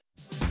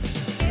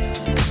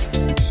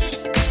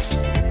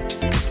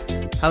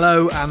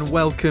Hello and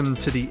welcome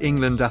to the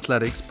England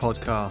Athletics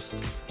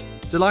podcast.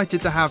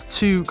 Delighted to have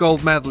two gold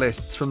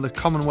medalists from the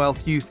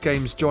Commonwealth Youth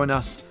Games join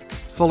us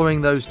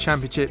following those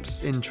championships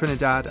in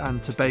Trinidad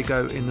and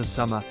Tobago in the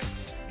summer.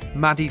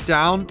 Maddie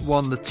Down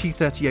won the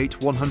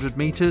T38 100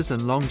 metres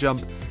and long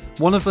jump,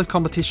 one of the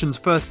competition's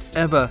first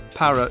ever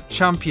para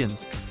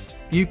champions.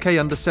 UK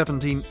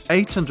under-17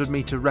 800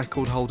 metre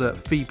record holder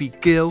Phoebe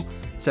Gill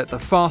set the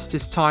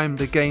fastest time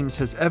the Games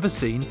has ever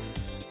seen,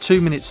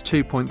 2 minutes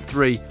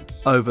 2.3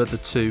 over the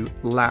 2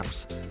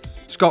 laps.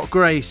 Scott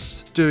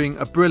Grace doing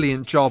a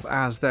brilliant job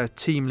as their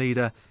team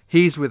leader.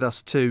 He's with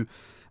us too.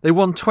 They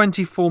won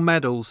 24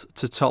 medals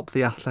to top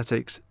the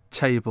athletics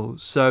table.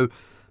 So,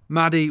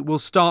 Maddie, we'll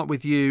start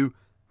with you.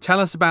 Tell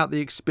us about the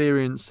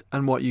experience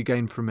and what you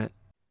gained from it.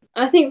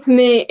 I think for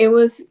me, it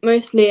was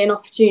mostly an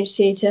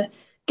opportunity to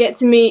get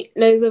to meet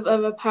loads of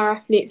other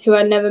para-athletes who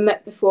I'd never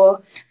met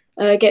before,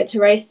 get to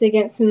race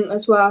against them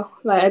as well.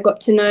 I got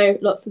to know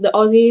lots of the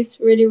Aussies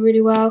really,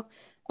 really well.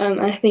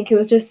 I think it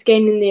was just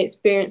gaining the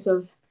experience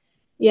of,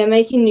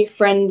 making new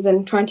friends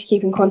and trying to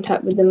keep in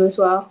contact with them as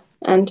well.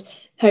 And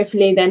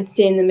hopefully then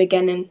seeing them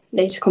again in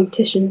later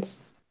competitions.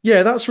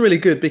 Yeah, that's really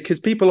good because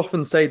people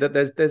often say that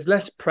there's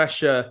less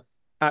pressure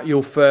at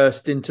your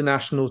first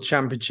international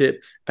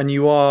championship and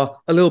you are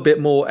a little bit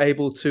more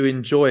able to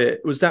enjoy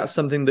it. Was that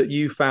something that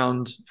you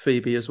found,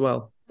 Phoebe, as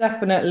well?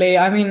 Definitely.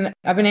 I mean,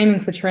 I've been aiming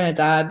for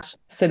Trinidad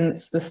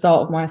since the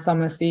start of my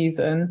summer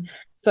season.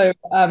 So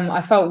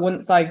I felt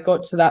once I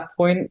got to that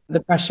point, the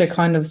pressure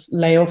kind of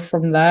lay off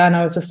from there and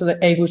I was just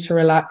able to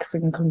relax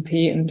and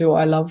compete and do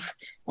what I love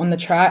on the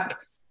track.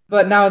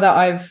 But now that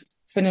I've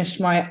finished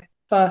my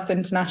first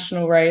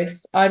international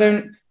race, I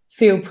don't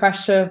feel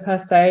pressure per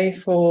se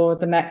for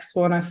the next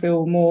one. I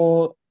feel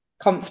more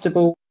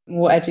comfortable,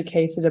 more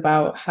educated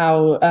about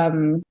how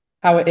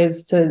it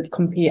is to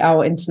compete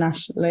out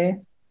internationally.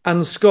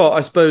 And Scott,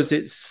 I suppose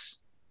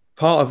it's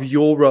part of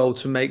your role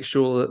to make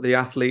sure that the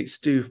athletes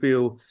do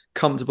feel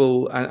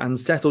comfortable and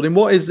settled in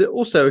what is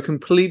also a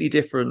completely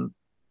different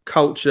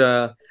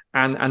culture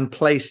and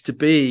place to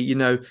be. You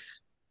know,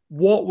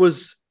 what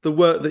was the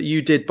work that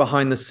you did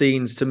behind the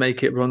scenes to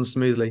make it run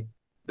smoothly?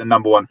 The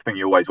number one thing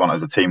you always want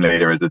as a team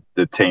leader is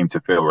the team to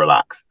feel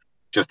relaxed,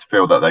 just to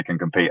feel that they can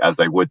compete as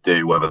they would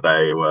do, whether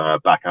they were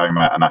back home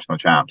at a national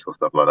champs or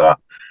stuff like that.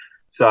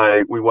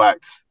 So we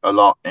worked a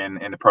lot in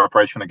the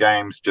preparation of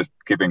games, just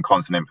giving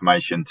constant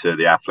information to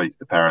the athletes,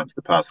 the parents,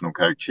 the personal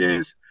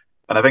coaches.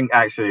 And I think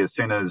actually as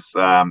soon as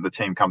the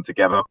team come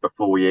together,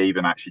 before we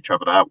even actually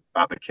travelled out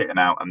at the kitting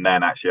out and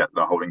then actually at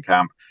the holding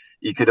camp,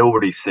 you could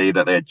already see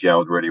that they had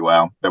gelled really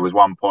well. There was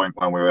one point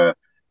when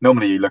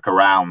normally you look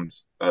around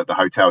the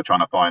hotel trying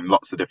to find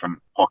lots of different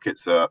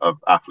pockets of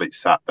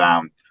athletes sat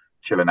down,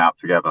 chilling out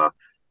together.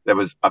 There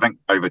was, I think,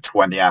 over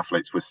 20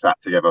 athletes were sat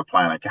together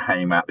playing a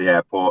game at the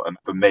airport. And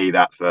for me,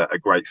 that's a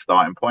great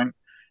starting point.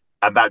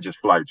 And that just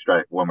flowed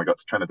straight. When we got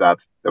to Trinidad,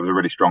 there was a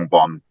really strong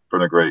bond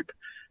from the group.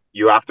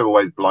 You have to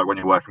always, like when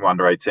you're working with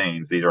under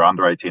 18s, these are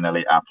under 18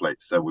 elite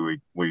athletes. So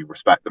we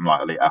respect them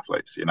like elite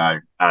athletes, you know.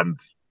 And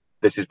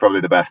this is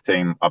probably the best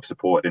team I've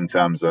supported in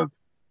terms of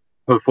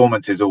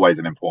performance is always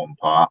an important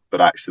part,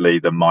 but actually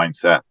the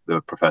mindset,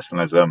 the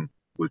professionalism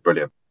was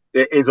brilliant.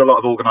 It is a lot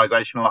of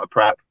organisation, a lot of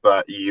prep,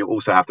 but you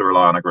also have to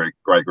rely on a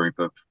great group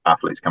of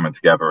athletes coming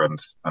together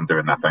and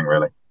doing that thing,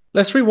 really.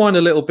 Let's rewind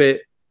a little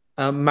bit.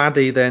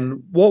 Maddie,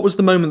 then, what was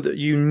the moment that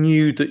you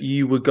knew that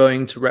you were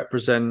going to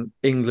represent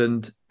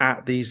England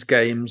at these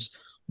games?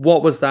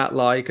 What was that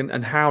like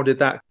and how did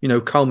that,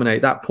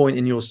 culminate, that point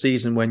in your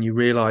season when you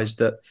realised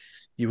that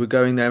you were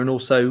going there and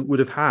also would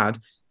have had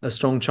a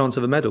strong chance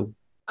of a medal?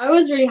 I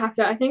was really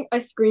happy. I think I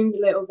screamed a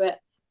little bit.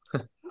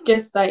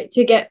 Just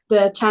to get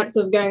the chance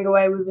of going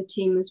away with the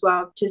team as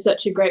well to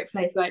such a great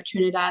place like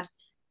Trinidad.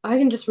 I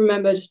can just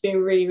remember just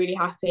being really, really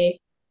happy.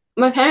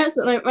 My parents,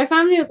 my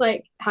family was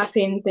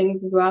happy and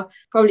things as well,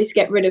 probably to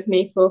get rid of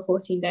me for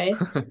 14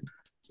 days.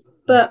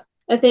 But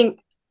I think,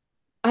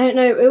 I don't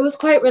know, it was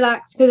quite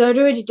relaxed because I'd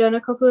already done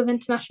a couple of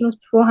internationals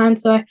beforehand.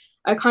 So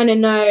I kind of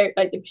know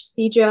the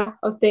procedure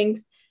of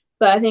things.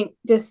 But I think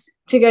just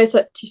to go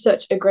to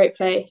such a great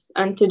place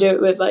and to do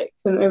it with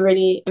some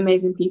really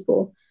amazing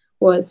people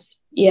was,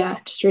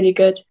 just really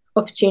good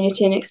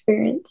opportunity and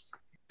experience.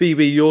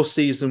 Phoebe, your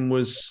season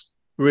was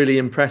really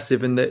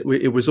impressive in that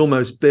it was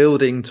almost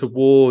building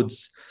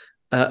towards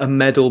a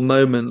medal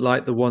moment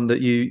like the one that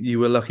you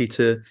were lucky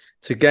to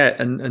get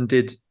and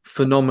did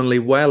phenomenally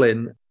well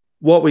in.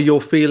 What were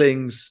your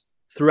feelings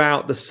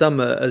throughout the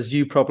summer as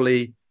you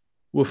probably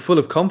were full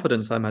of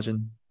confidence, I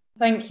imagine?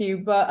 Thank you.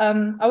 But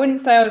I wouldn't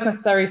say I was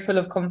necessarily full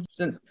of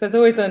confidence because there's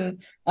always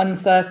an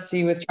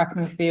uncertainty with track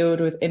and field,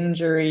 with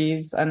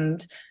injuries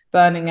and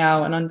burning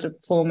out and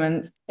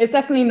underperformance. It's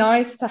definitely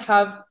nice to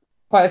have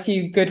quite a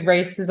few good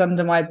races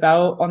under my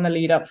belt on the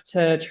lead up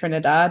to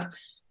Trinidad.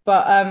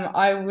 But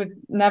I would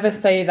never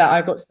say that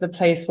I got to the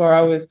place where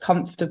I was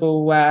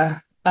comfortable where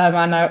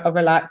and I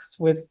relaxed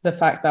with the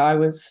fact that I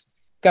was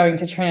going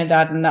to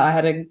Trinidad and that I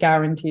had a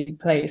guaranteed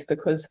place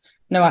because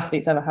no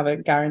athletes ever have a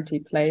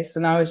guaranteed place.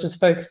 And I was just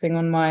focusing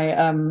on my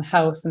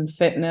health and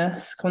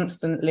fitness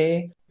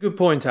constantly. Good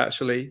point,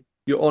 actually.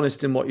 You're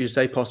honest in what you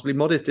say, possibly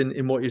modest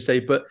in what you say.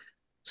 But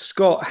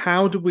Scott,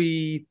 how do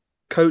we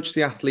coach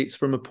the athletes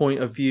from a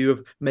point of view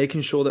of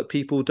making sure that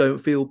people don't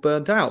feel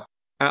burnt out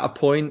at a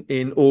point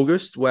in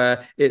August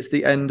where it's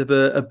the end of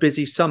a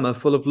busy summer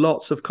full of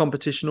lots of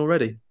competition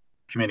already?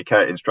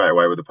 Communicating straight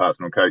away with the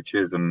personal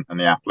coaches and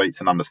the athletes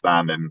and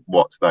understanding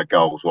what's their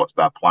goals, what's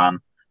their plan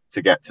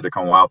to get to the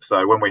Commonwealth.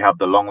 So when we have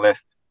the long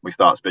list, we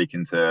start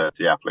speaking to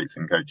the athletes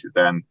and coaches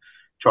then,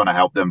 trying to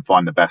help them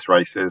find the best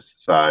races.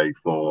 So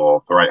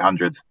for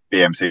 800,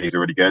 BMCs are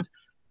really good.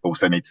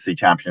 Also need to see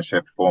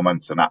championship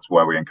performance, and that's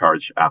where we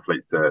encourage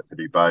athletes to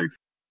do both.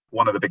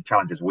 One of the big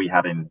challenges we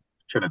had in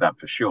Trinidad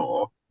for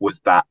sure was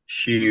that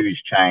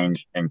huge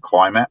change in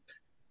climate.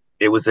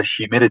 It was a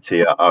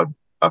humidity.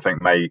 I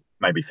think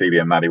maybe Phoebe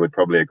and Maddie would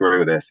probably agree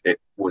with this. It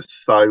was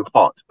so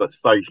hot but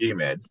so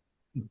humid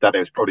that it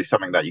was probably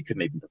something that you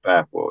couldn't even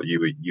prepare for.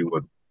 You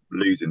were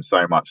losing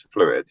so much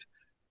fluid.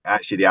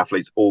 Actually, the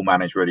athletes all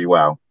managed really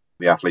well.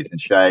 The athletes in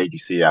shade, you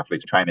see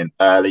athletes training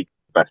early,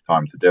 best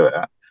time to do it.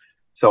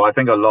 So I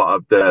think a lot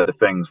of the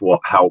things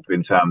what help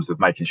in terms of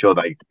making sure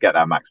they get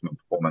that maximum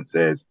performance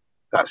is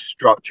that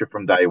structure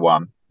from day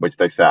one, which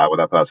they set out with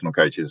their personal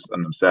coaches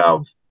and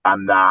themselves,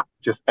 and that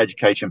just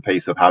education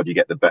piece of how do you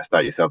get the best out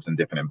of yourselves in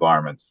different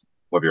environments,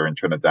 whether you're in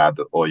Trinidad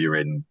or you're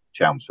in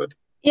Chelmsford.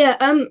 Yeah,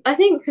 I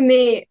think for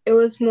me, it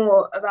was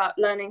more about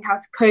learning how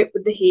to cope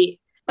with the heat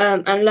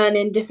and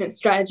learning different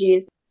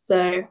strategies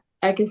so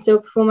I can still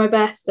perform my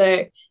best. So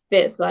if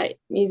it's like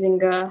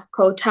using a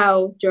cold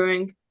towel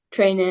during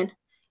training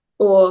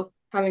or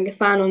having a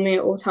fan on me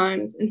at all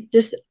times, and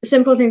just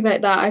simple things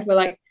like that, I feel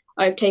like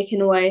I've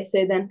taken away.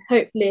 So then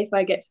hopefully if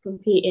I get to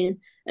compete in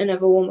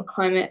another warmer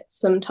climate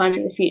sometime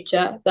in the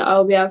future, that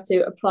I'll be able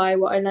to apply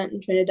what I learned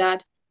in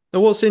Trinidad.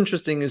 Now, what's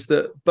interesting is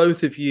that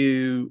both of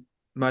you,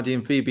 Maddie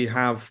and Phoebe,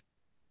 have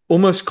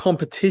almost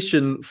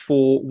competition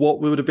for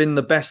what would have been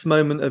the best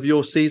moment of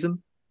your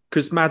season.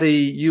 Because Maddie,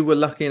 you were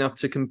lucky enough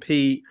to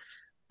compete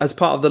as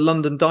part of the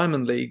London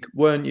Diamond League,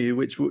 weren't you?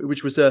 Which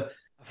was a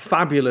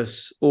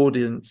fabulous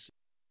audience.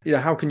 You know,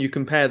 how can you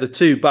compare the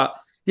two? But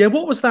yeah,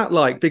 what was that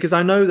like? Because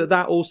I know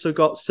that also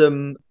got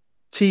some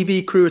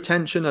TV crew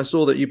attention. I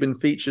saw that you've been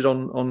featured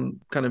on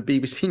kind of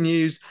BBC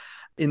News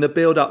in the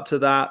build up to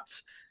that.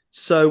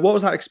 So what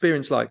was that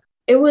experience like?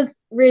 It was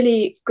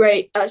really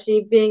great,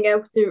 actually, being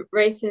able to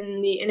race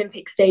in the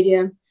Olympic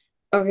Stadium.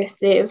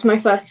 Obviously, it was my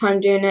first time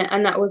doing it,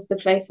 and that was the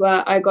place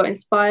where I got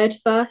inspired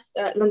first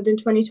at London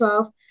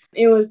 2012.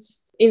 It was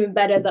just even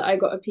better that I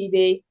got a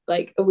PB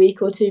like a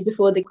week or two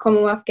before the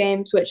Commonwealth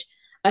Games, which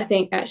I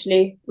think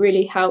actually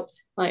really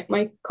helped like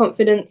my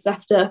confidence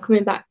after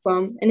coming back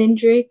from an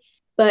injury.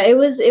 But it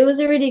was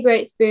a really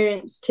great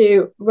experience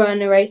to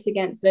run a race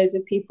against loads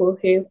of people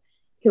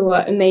who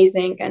are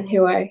amazing and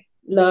who I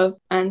love,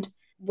 and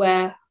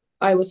where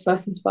I was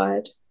first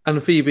inspired.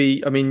 And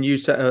Phoebe, I mean, you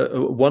set a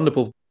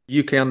wonderful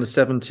UK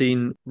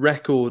under-17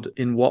 record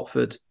in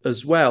Watford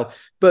as well.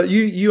 But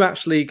you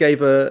actually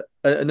gave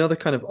another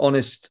kind of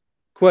honest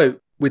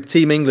quote with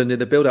Team England in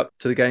the build-up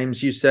to the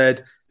games. You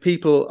said,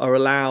 people are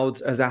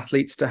allowed as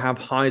athletes to have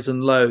highs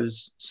and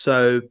lows.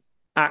 So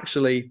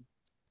actually,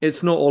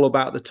 it's not all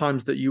about the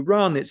times that you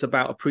run. It's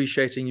about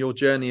appreciating your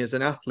journey as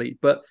an athlete.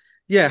 But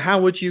yeah,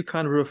 how would you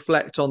kind of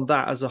reflect on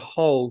that as a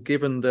whole,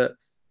 given that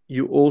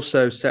you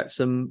also set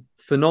some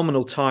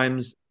phenomenal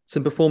times,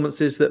 some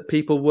performances that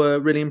people were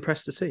really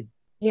impressed to see?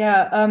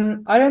 Yeah,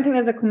 I don't think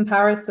there's a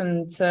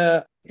comparison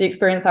to the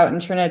experience out in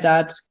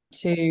Trinidad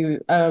to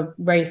a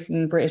race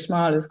in British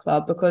Milers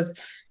Club, because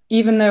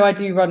even though I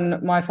do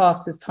run my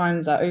fastest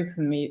times at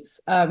open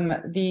meets,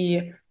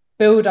 the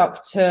build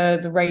up to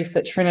the race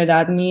at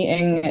Trinidad,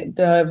 meeting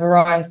the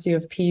variety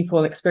of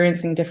people,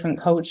 experiencing different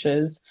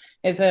cultures,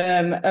 is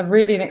a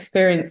really an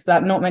experience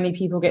that not many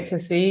people get to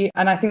see.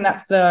 And I think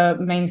that's the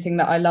main thing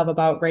that I love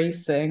about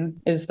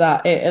racing, is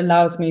that it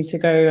allows me to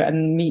go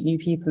and meet new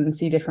people and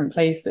see different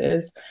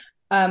places.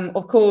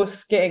 Of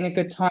course, getting a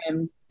good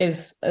time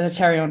is a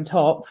cherry on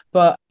top.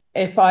 But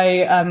if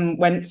I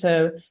went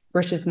to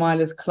British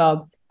Milers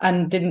Club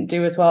and didn't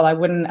do as well, I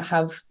wouldn't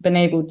have been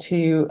able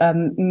to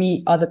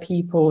meet other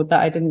people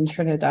that I did in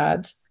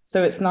Trinidad.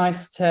 So it's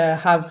nice to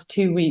have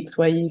 2 weeks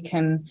where you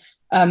can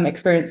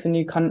experience a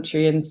new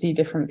country and see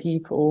different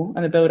people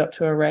and the build up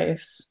to a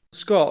race.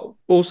 Scott,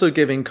 also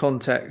giving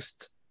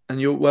context, and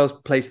you're well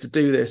placed to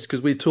do this,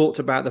 because we talked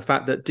about the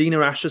fact that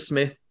Dina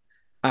Asher-Smith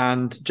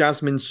and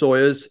Jasmine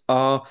Sawyers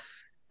are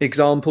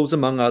examples,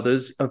 among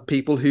others, of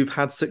people who've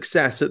had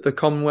success at the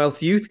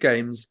Commonwealth Youth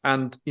Games.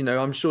 And, you know,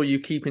 I'm sure you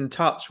keep in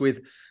touch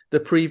with the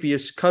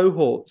previous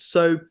cohorts.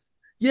 So,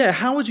 yeah,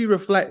 how would you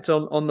reflect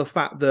on the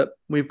fact that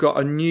we've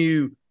got a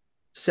new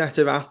set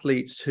of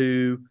athletes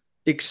who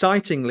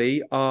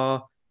excitingly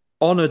are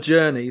on a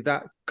journey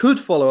that could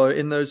follow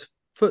in those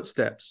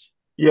footsteps?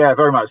 Yeah,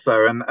 very much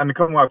so. And the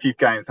Commonwealth Youth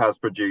Games has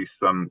produced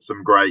some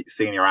great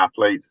senior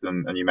athletes,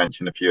 and you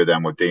mentioned a few of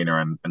them with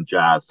Dina and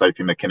Jazz.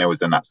 Sophie McKinnon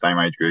was in that same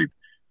age group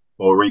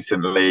More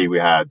recently, we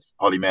had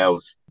Holly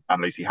Mills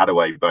and Lucy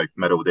Hadaway both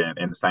medalled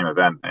in the same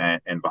event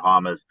in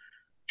Bahamas.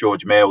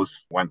 George Mills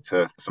went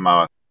to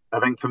Samoa. I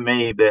think for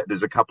me,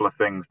 there's a couple of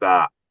things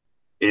that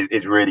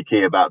is really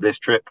key about this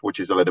trip, which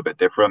is a little bit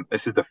different.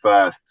 This is the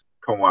first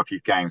Commonwealth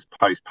Youth Games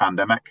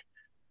post-pandemic.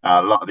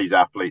 A lot of these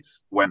athletes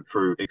went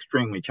through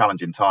extremely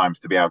challenging times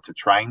to be able to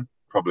train,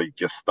 probably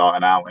just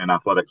starting out in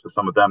athletics for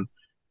some of them.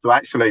 So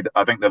actually,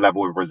 I think the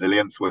level of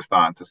resilience we're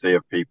starting to see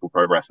of people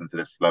progressing to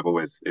this level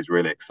is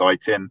really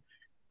exciting,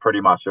 pretty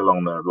much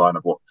along the line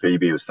of what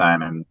Phoebe was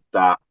saying, and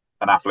that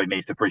an athlete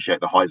needs to appreciate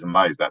the highs and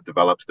lows that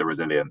develops the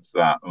resilience,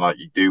 that like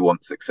you do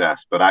want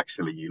success, but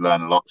actually you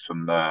learn lots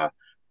from the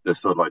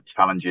sort of like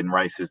challenging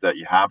races that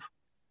you have.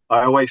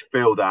 I always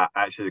feel that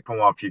actually the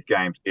Commonwealth Youth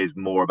Games is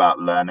more about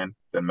learning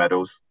than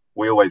medals.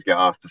 We always get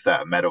asked to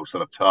set a medal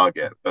sort of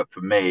target, but for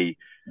me,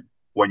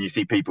 when you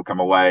see people come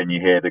away and you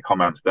hear the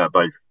comments that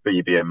both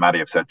Phoebe and Maddie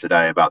have said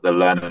today about the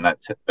learning that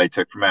they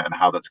took from it and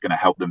how that's going to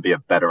help them be a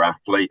better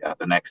athlete at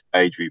the next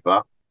age group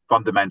up,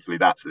 fundamentally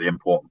that's the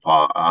important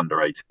part under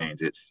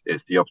 18s.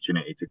 It's the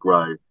opportunity to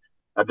grow,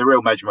 and the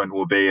real measurement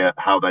will be at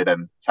how they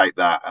then take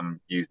that and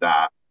use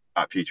that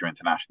at future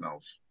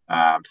internationals.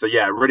 So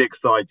yeah, really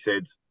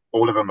excited.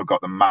 All of them have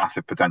got the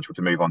massive potential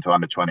to move on to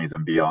under 20s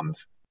and beyond.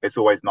 It's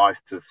always nice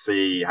to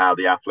see how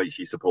the athletes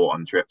you support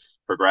on trips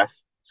progress.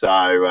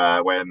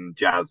 So when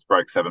Jazz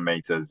broke 7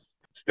 meters,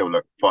 still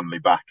look fondly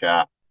back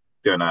at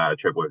doing a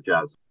trip with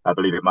Jazz. I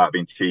believe it might have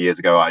been 2 years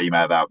ago. I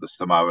emailed out the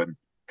Samoan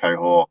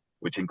cohort,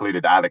 which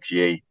included Alex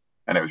Yee,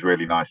 and it was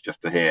really nice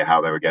just to hear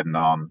how they were getting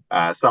on.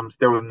 Some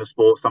still in the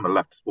sport, some have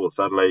left the sport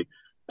sadly,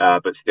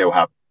 but still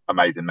have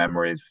amazing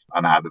memories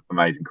and had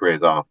amazing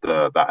careers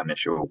after that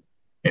initial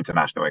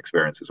international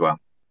experience as well.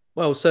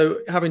 Well, so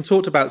having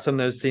talked about some of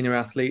those senior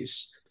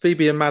athletes,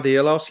 Phoebe and Maddie,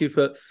 I'll ask you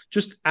for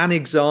just an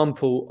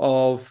example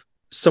of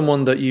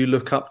someone that you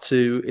look up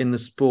to in the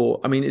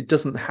sport. I mean, it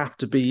doesn't have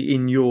to be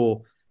in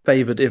your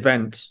favoured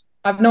event.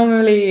 I've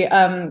normally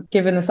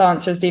given this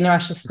answer as Dina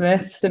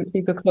Asher-Smith,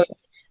 simply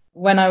because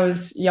when I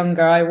was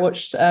younger, I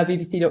watched a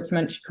BBC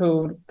documentary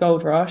called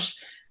Gold Rush.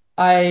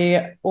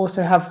 I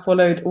also have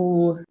followed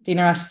all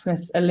Dina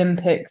Asher-Smith's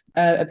Olympic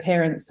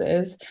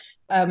appearances.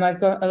 I've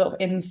got a lot of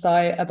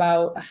insight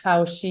about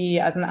how she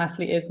as an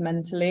athlete is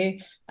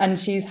mentally, and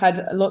she's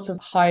had lots of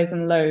highs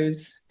and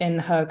lows in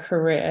her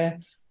career.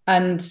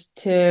 And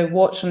to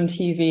watch on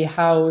TV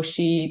how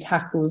she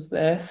tackles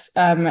this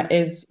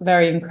is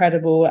very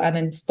incredible and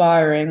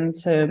inspiring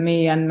to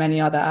me and many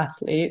other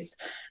athletes.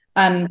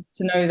 And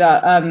to know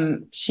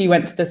that she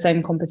went to the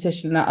same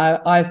competition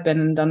that I've been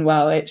and done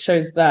well, it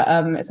shows that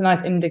it's a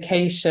nice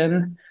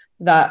indication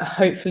that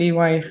hopefully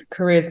my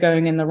career is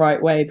going in the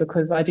right way,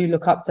 because I do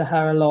look up to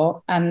her a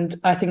lot. And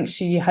I think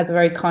she has a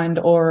very kind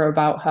aura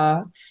about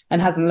her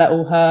and hasn't let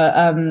all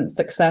her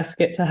success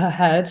get to her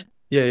head.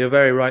 Yeah, you're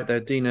very right there.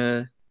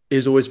 Dina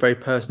is always very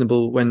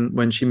personable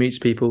when she meets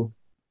people.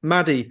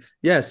 Maddie,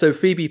 yeah, so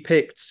Phoebe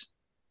picked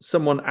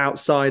someone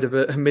outside of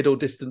a middle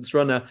distance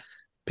runner.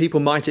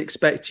 People might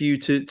expect you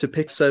to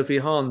pick Sophie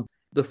Hahn.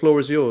 The floor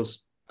is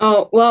yours.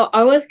 Oh, well,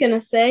 I was going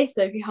to say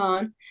Sophie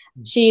Hahn.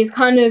 She's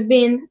kind of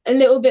been a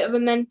little bit of a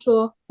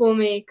mentor for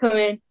me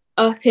coming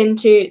up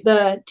into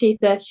the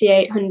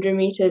T38 100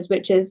 meters,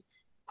 which is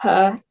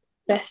her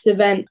best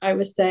event, I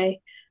would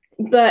say.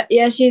 But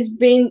yeah, she's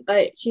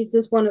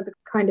just one of the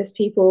kindest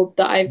people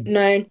that I've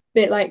known. A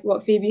bit like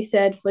what Phoebe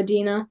said for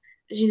Dina.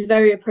 She's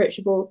very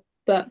approachable.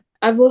 But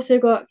I've also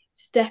got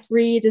Steph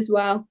Reed as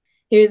well,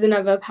 who is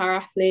another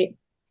para-athlete.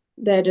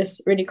 They're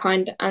just really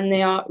kind, and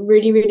they are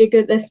really, really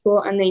good at their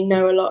sport, and they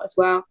know a lot as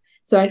well.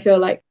 So I feel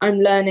like I'm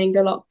learning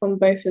a lot from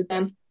both of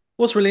them.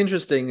 What's really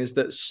interesting is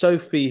that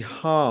Sophie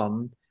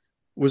Hahn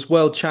was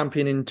world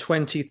champion in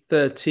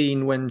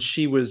 2013 when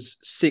she was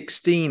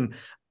 16.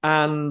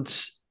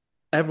 And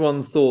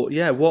everyone thought,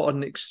 yeah, what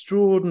an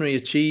extraordinary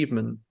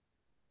achievement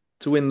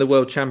to win the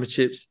world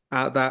championships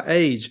at that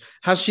age.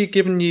 Has she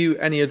given you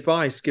any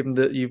advice, given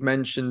that you've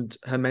mentioned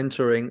her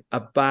mentoring,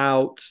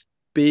 about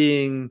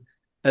being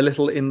a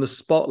little in the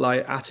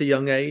spotlight at a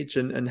young age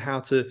and how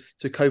to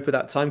cope with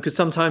that time? Because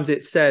sometimes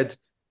it's said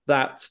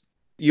that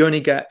you only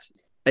get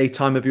a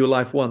time of your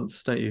life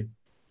once, don't you?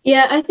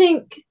 Yeah, I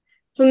think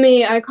for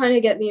me, I kind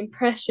of get the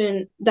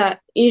impression that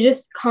you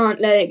just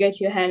can't let it go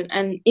to your head.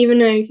 And even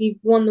though if you've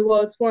won the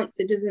worlds once,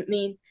 it doesn't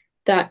mean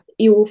that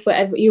you will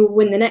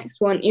win the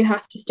next one. You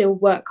have to still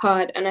work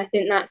hard. And I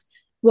think that's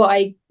what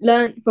I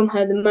learned from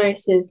her the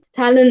most, is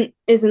talent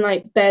isn't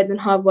like better than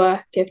hard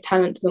work if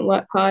talent doesn't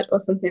work hard or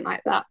something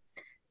like that.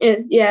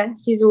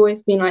 She's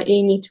always been like,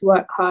 you need to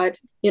work hard.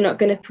 You're not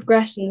going to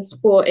progress in the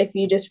sport if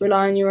you just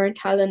rely on your own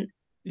talent.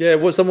 Yeah,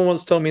 well, someone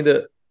once told me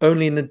that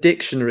only in the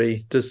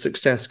dictionary does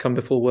success come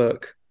before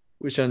work,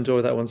 which I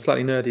enjoy that one.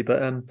 Slightly nerdy,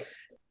 but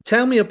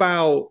tell me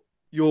about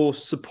your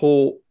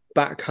support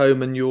back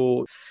home and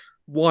your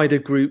wider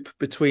group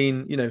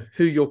between,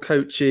 who your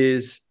coach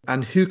is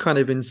and who kind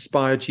of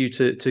inspired you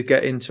to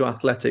get into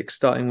athletics,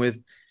 starting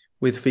with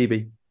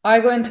Phoebe. I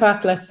got into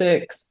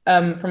athletics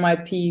from my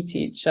PE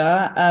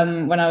teacher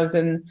when I was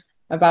in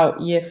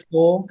about year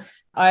 4.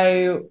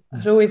 I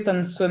had always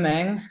done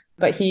swimming,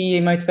 but he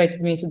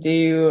motivated me to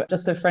do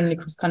just a friendly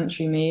cross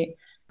country meet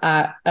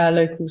at a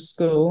local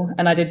school,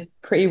 and I did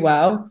pretty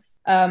well.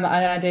 And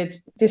I did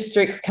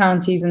districts,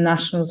 counties, and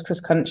nationals cross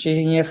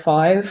country in year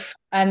 5.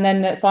 And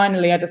then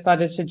finally, I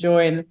decided to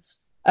join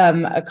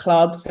a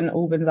club, St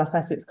Albans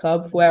Athletics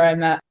Club, where I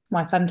met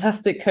my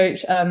fantastic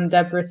coach,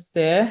 Deborah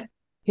Steer,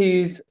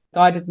 who's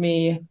guided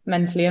me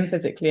mentally and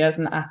physically as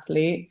an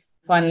athlete.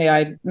 Finally,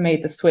 I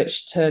made the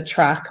switch to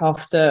track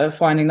after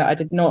finding that I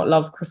did not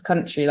love cross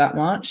country that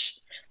much.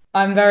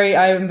 I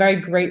am very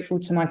grateful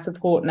to my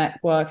support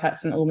network at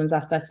St Albans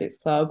Athletics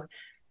Club,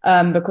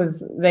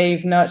 because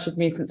they've nurtured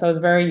me since I was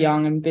very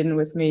young and been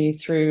with me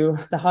through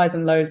the highs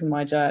and lows of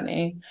my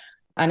journey.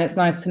 And it's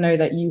nice to know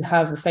that you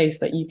have a face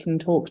that you can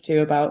talk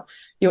to about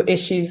your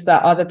issues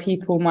that other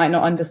people might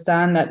not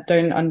understand, that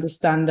don't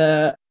understand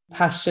the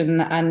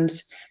passion and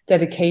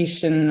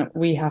dedication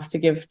we have to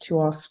give to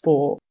our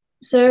sport.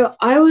 So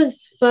I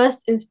was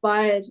first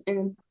inspired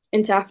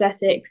into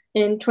athletics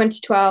in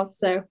 2012,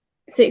 so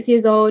 6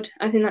 years old.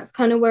 I think that's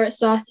kind of where it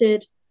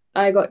started.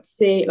 I got to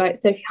see like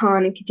Sophie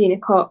Hahn and Katina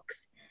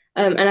Cox,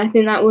 and I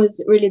think that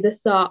was really the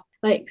start.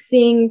 Like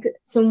seeing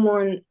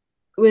someone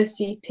with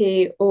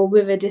CP or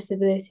with a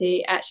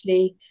disability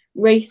actually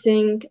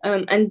racing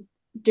and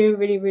doing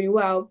really, really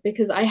well,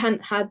 because I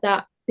hadn't had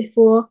that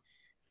before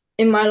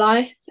in my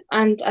life.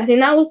 And I think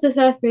that was the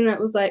first thing that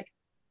was like,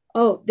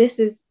 oh, this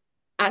is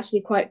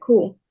actually quite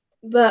cool.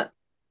 But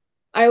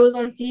I was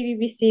on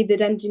CBBC,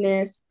 The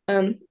Engineers,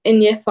 in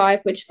year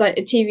 5, which is like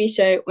a TV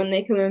show when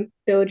they come and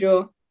build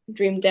your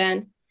dream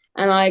den.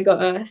 And I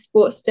got a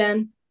sports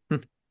den.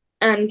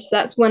 And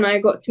that's when I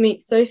got to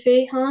meet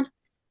Sophie Hahn.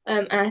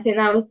 And I think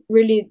that was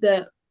really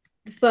the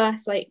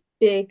first like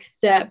big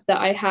step that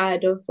I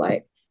had of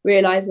like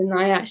realizing that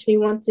I actually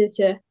wanted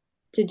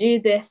to do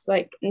this,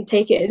 like, and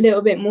take it a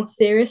little bit more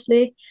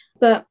seriously.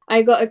 But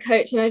I got a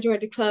coach and I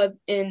joined a club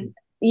in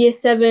year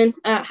 7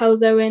 at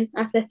House Owen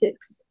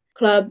Athletics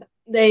Club.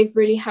 They've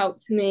really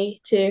helped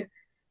me to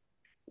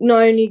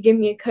not only give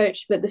me a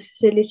coach, but the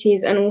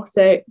facilities and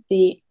also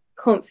the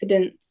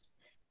confidence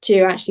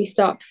to actually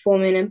start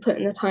performing and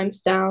putting the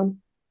times down.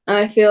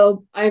 I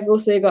feel I've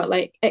also got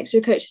like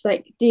extra coaches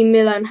like Dean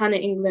Miller and Hannah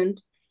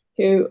England,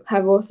 who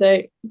have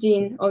also,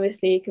 Dean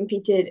obviously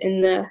competed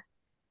in the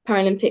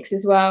Paralympics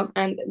as well,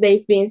 and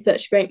they've been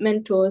such great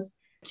mentors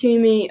to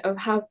me of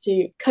how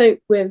to cope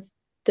with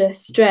the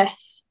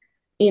stress,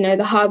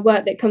 the hard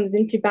work that comes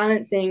into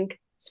balancing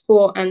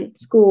sport and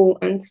school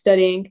and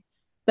studying,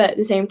 but at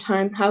the same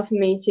time helping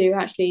me to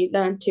actually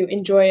learn to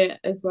enjoy it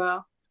as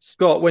well.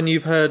 Scott, when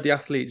you've heard the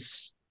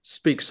athletes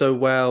speak so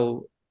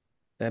well,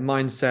 their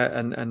mindset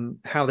and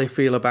how they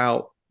feel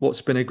about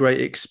what's been a great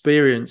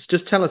experience,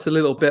 just tell us a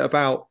little bit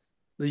about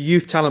the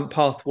youth talent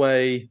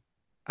pathway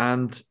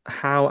and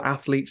how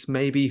athletes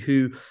maybe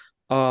who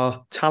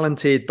are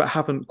talented but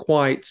haven't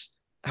quite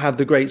had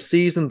the great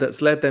season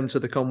that's led them to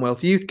the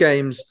Commonwealth Youth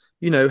Games,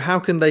 how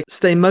can they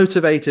stay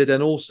motivated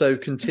and also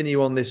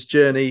continue on this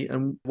journey,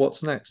 and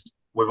what's next?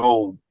 With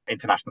all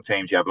international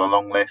teams, you have a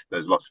long list.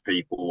 There's lots of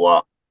people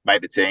who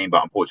made the team,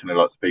 but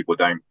unfortunately lots of people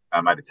don't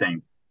make the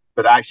team.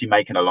 But actually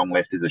making a long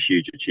list is a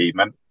huge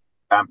achievement.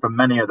 And for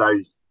many of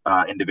those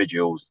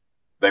individuals,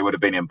 they would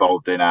have been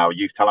involved in our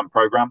youth talent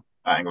program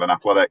at England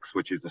Athletics,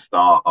 which is the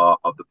start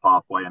of the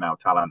pathway in our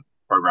talent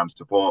program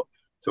support.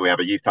 So we have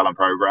a youth talent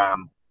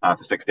program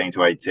for 16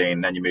 to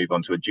 18. Then you move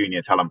on to a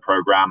junior talent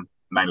program,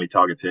 mainly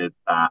targeted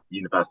at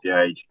university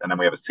age. And then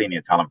we have a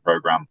senior talent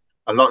program.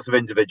 And lots of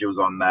individuals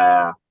on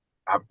there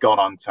have gone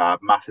on to have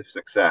massive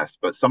success,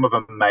 but some of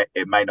them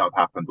it may not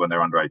have happened when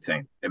they're under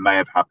 18. It may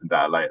have happened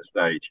at a later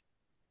stage.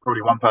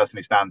 Probably one person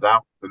who stands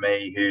out for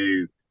me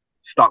who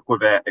stuck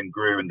with it and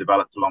grew and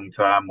developed long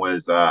term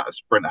was a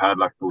sprint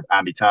hurdler called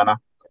Andy Turner.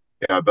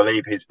 I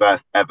believe his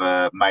first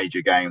ever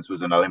major games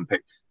was an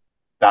Olympics.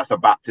 That's a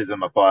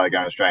baptism of fire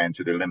going straight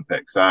into the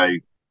Olympics. So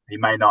he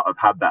may not have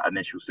had that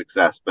initial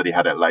success, but he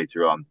had it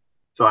later on.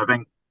 So I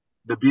think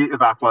the beauty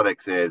of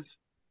athletics is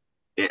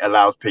it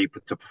allows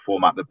people to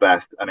perform at the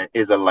best, and it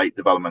is a late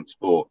development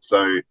sport.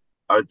 So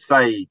I'd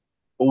say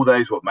all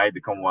those what made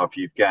the Commonwealth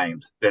Youth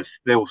Games, there's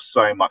still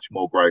so much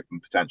more growth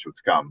and potential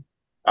to come.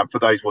 And for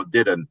those what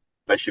didn't,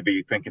 they should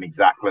be thinking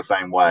exactly the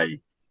same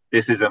way.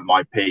 This isn't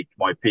my peak.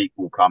 My peak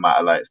will come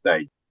at a later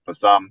stage. For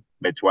some,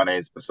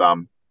 mid-20s, for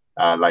some,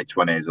 late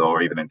 20s,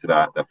 or even into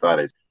their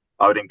 30s.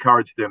 I would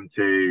encourage them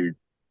to,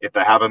 if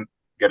they haven't,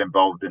 get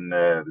involved in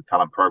the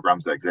talent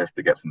programs that exist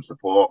to get some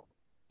support.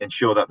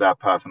 Ensure that their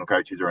personal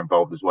coaches are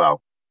involved as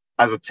well.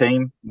 As a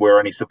team, we're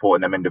only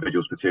supporting them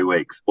individuals for 2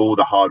 weeks. All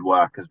the hard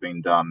work has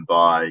been done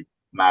by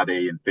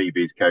Maddie and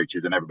Phoebe's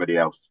coaches and everybody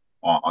else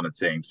on the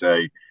team. So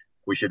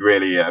we should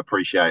really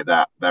appreciate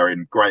that. They're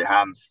in great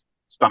hands.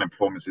 Stunning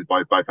performances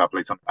by both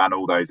athletes and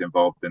all those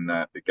involved in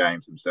the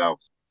games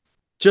themselves.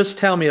 Just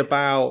tell me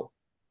about,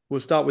 we'll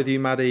start with you,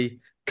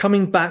 Maddie,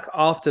 coming back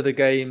after the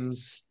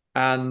games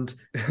and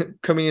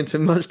coming into a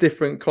much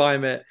different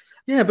climate.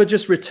 Yeah, but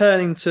just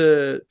returning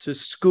to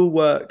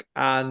schoolwork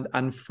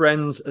and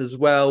friends as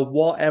well,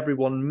 what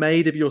everyone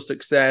made of your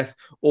success,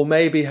 or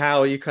maybe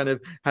how you kind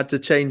of had to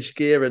change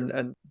gear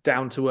and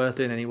down to earth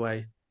in any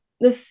way.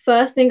 The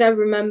first thing I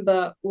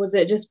remember was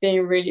it just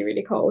being really,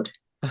 really cold.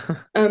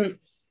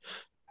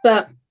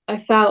 But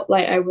I felt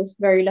like I was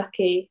very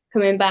lucky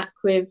coming back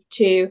with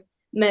 2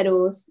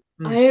 medals.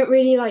 I don't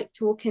really like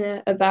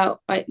talking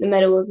about like the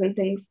medals and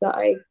things that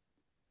I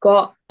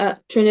got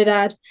at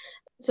Trinidad.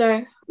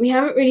 So we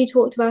haven't really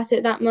talked about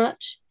it that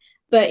much.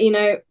 But, you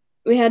know,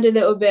 we had a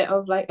little bit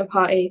of like a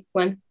party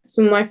when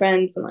some of my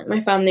friends and like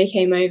my family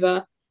came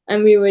over,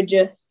 and we would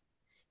just,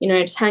 you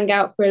know, just hang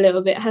out for a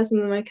little bit, have some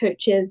of my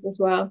coaches as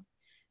well.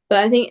 But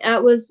I think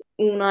that was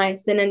all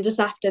nice. And then just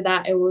after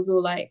that, it was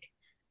all like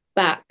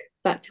back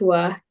to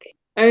work.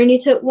 I only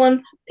took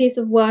 1 piece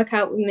of work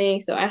out with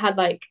me. So I had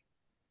like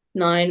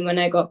 9 when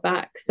I got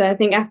back. So I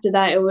think after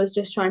that, it was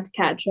just trying to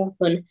catch up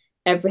on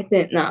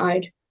everything that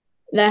I'd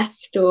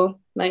left or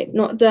like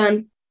not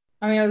done.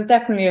 I mean, it was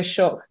definitely a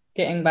shock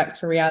getting back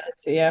to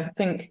reality. I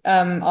think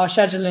our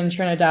schedule in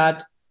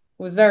Trinidad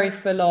was very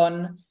full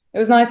on. It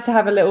was nice to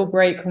have a little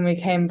break when we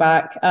came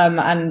back,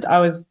 and I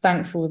was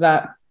thankful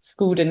that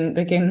school didn't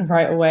begin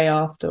right away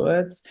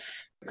afterwards.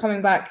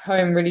 Coming back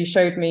home really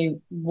showed me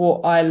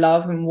what I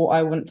love and what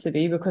I want to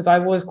be, because I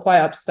was quite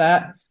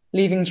upset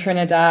leaving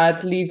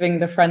Trinidad, leaving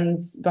the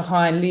friends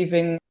behind,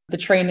 leaving the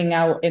training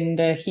out in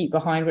the heat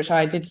behind, which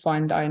I did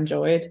find I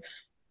enjoyed.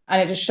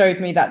 And it just showed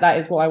me that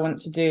is what I want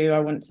to do. I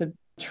want to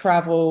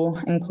travel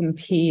and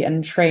compete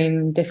and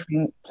train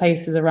different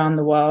places around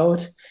the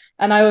world.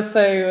 And I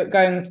also,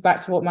 going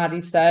back to what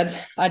Maddie said,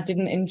 I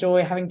didn't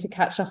enjoy having to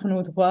catch up on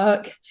all the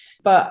work.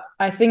 But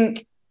I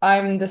think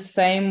I'm the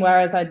same,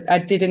 whereas I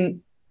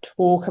didn't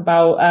talk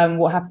about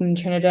what happened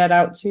in Trinidad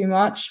out too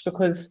much,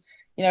 because,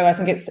 you know, I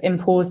think it's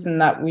important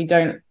that we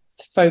don't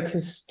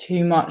focus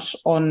too much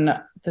on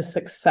the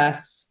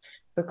success,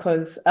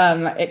 because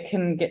it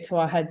can get to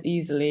our heads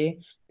easily.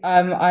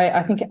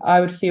 I think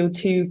I would feel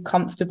too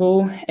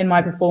comfortable in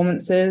my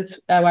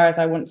performances, whereas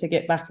I want to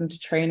get back into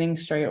training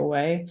straight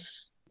away.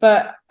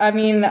 But I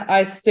mean,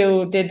 I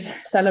still did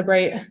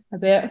celebrate a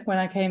bit when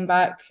I came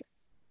back.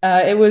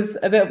 It was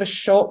a bit of a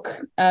shock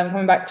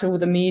coming back to all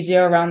the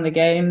media around the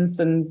games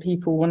and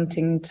people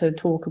wanting to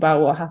talk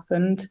about what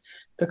happened,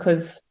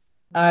 because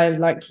I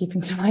like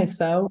keeping to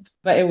myself.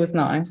 But it was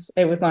nice.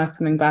 It was nice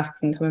coming back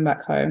and coming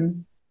back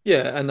home.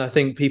 Yeah, and I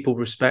think people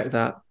respect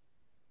that,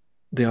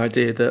 the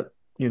idea that,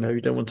 you know,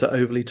 you don't want to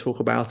overly talk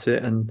about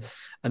it and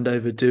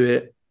overdo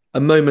it. A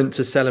moment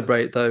to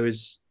celebrate, though,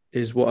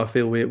 is what I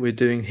feel we're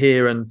doing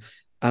here,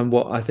 and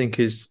what I think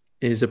is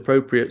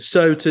appropriate.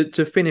 So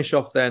to finish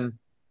off then,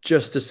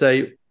 just to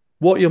say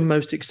what you're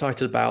most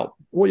excited about,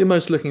 what you're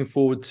most looking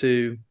forward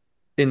to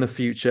in the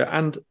future.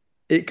 And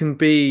it can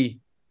be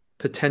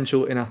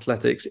potential in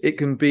athletics, it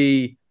can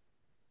be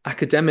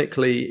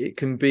academically, it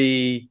can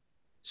be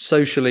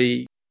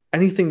socially,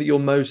 anything that you're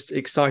most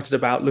excited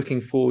about, looking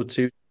forward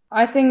to.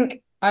 I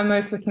think I'm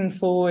most looking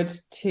forward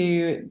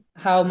to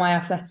how my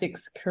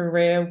athletics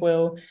career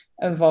will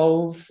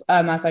evolve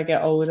as I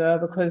get older,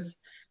 because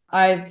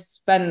I've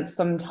spent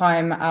some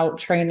time out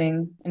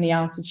training in the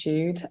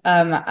altitude,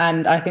 and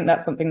I think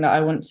that's something that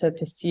I want to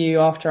pursue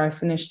after I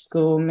finish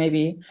school,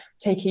 maybe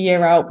take a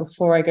year out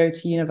before I go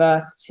to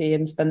university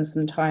and spend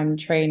some time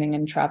training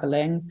and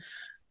traveling.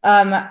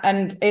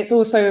 And it's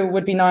also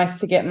would be nice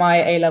to get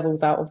my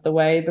A-levels out of the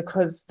way,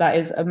 because that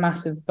is a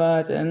massive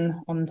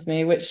burden onto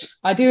me, which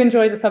I do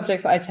enjoy the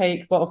subjects that I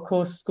take, but of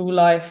course school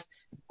life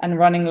and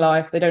running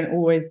life, they don't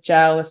always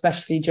gel,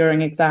 especially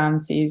during exam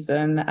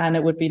season, and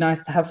it would be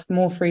nice to have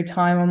more free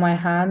time on my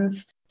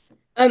hands.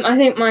 I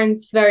think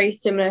mine's very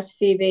similar to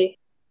Phoebe.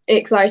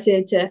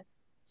 Excited to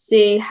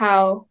see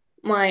how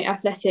my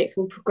athletics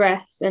will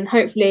progress and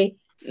hopefully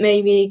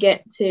maybe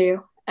get to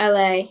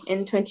LA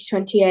in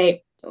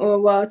 2028 or a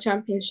World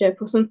Championship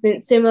or something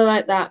similar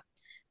like that.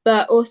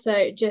 But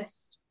also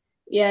just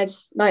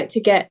like to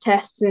get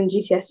tests and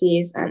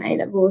GCSEs and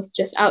A-levels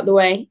just out the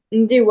way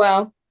and do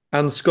well.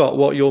 And Scott,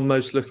 what you're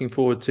most looking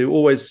forward to?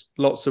 Always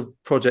lots of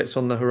projects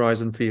on the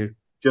horizon for you.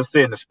 Just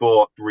seeing the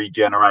sport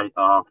regenerate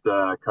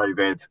after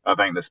COVID. I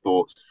think the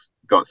sport's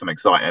got some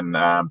exciting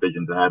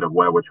visions ahead of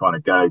where we're trying to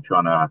go,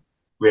 trying to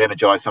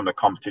re-energize some of the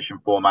competition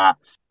formats,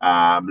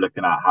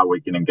 looking at how we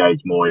can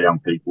engage more young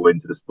people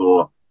into the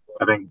sport.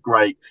 I think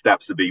great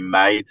steps have been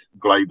made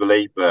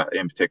globally, but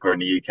in particular in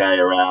the UK,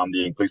 around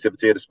the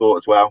inclusivity of the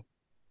sport as well.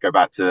 Go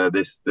back to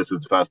this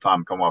was the first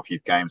time Commonwealth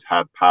Youth Games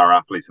had para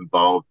athletes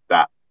involved.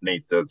 That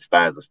needs to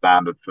stay as a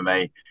standard for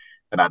me,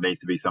 and that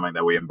needs to be something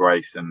that we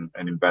embrace and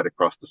embed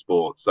across the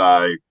sport.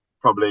 So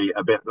probably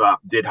a bit that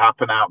did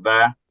happen out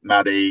there.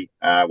 Maddie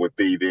with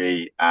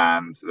Phoebe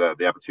and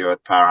the other 2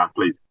 para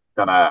athletes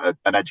done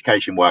an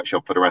education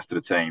workshop for the rest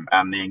of the team,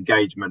 and the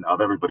engagement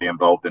of everybody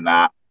involved in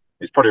that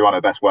is probably one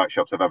of the best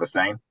workshops I've ever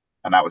seen.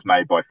 And that was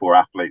made by 4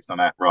 athletes on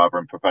it rather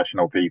than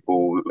professional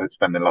people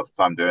spending lots of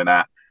time doing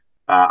that.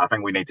 I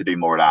think we need to do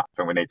more of that. I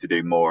think we need to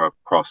do more of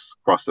cross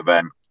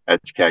event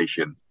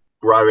education,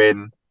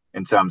 growing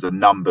in terms of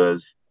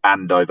numbers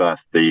and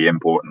diversity,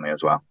 importantly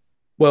as well.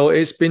 Well,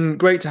 it's been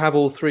great to have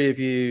all three of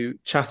you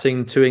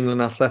chatting to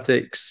England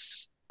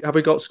Athletics. Have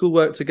we got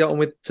schoolwork to get on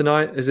with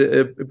tonight? Is it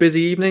a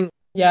busy evening?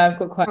 Yeah, I've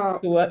got quite a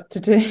lot of work to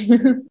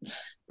do.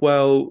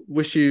 Well,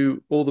 wish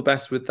you all the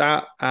best with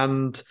that,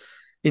 and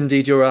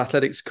indeed your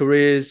athletics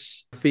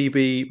careers.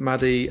 Phoebe,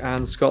 Maddie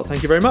and Scott,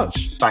 thank you very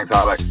much. Thanks,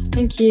 Alex.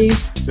 Thank you.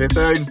 See you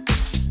soon.